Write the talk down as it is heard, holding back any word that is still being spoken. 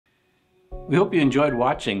We hope you enjoyed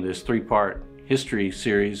watching this three-part history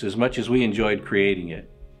series as much as we enjoyed creating it.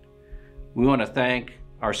 We want to thank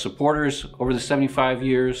our supporters over the 75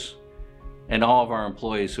 years and all of our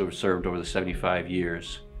employees who have served over the 75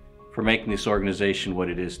 years for making this organization what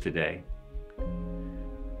it is today.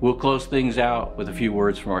 We'll close things out with a few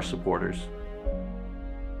words from our supporters.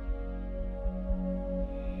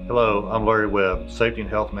 Hello, I'm Larry Webb, Safety and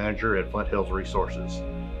Health Manager at Flint Hills Resources.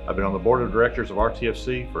 I've been on the Board of Directors of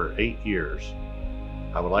RTFC for 8 years.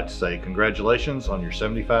 I would like to say congratulations on your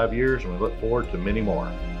 75 years, and we look forward to many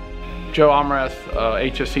more. Joe Amrath,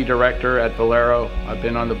 HSC Director at Valero. I've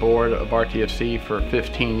been on the board of RTFC for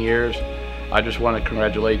 15 years. I just want to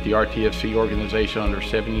congratulate the RTFC organization on their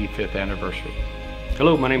 75th anniversary.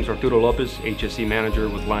 Hello, my name is Arturo Lopez, HSC Manager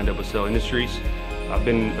with LyondellBasell Industries. I've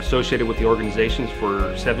been associated with the organizations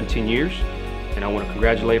for 17 years, and I want to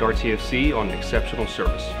congratulate RTFC on exceptional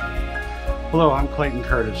service. Hello, I'm Clayton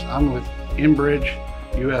Curtis. I'm with Enbridge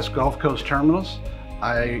U.S. Gulf Coast Terminals.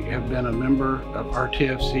 I have been a member of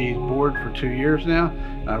RTFC's board for 2 years now,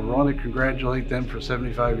 and I want to congratulate them for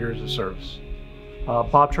 75 years of service.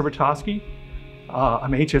 Bob Trebatowski.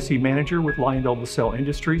 I'm HSC Manager with LyondellBasell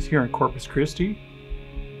Industries here in Corpus Christi,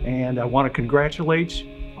 and I want to congratulate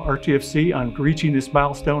RTFC on reaching this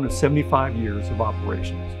milestone of 75 years of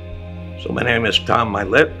operations. So my name is Tom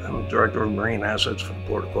Milet. I'm Director of Marine Assets for the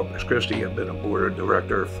Port of Corpus Christi. I've been a board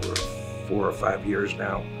director for 4 or 5 years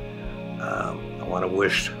now. I want to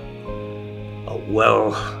wish a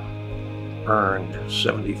well-earned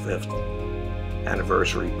 75th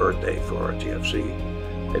anniversary birthday for RTFC.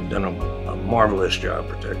 They've done a marvelous job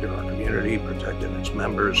protecting our community, protecting its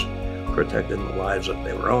members, protecting the lives of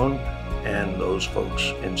their own and those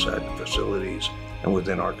folks inside the facilities and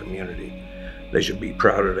within our community. They should be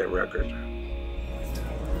proud of their record.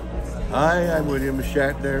 Hi, I'm William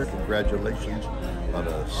Shatner. Congratulations on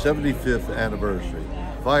a 75th anniversary.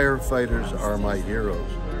 Firefighters are my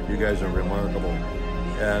heroes. You guys are remarkable.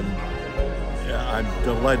 And I'm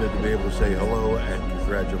delighted to be able to say hello and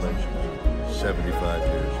congratulations. 75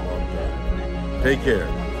 years, long time. Take care.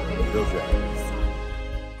 Bill Shatner.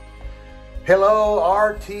 Hello,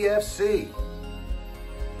 RTFC.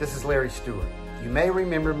 This is Larry Stewart. You may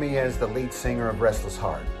remember me as the lead singer of Restless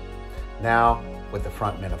Heart, now with the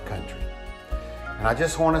Frontmen of Country. And I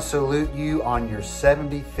just want to salute you on your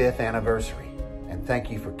 75th anniversary and thank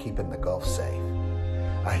you for keeping the Gulf safe.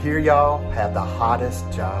 I hear y'all have the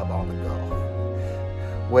hottest job on the Gulf.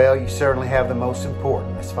 Well, you certainly have the most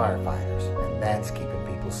important as firefighters, and that's keeping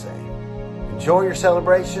people safe. Enjoy your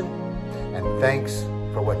celebration, and thanks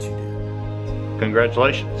for what you do.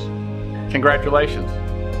 Congratulations. Congratulations.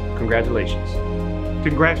 Congratulations.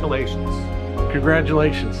 Congratulations.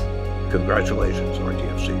 Congratulations. Congratulations,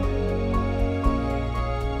 RTFC.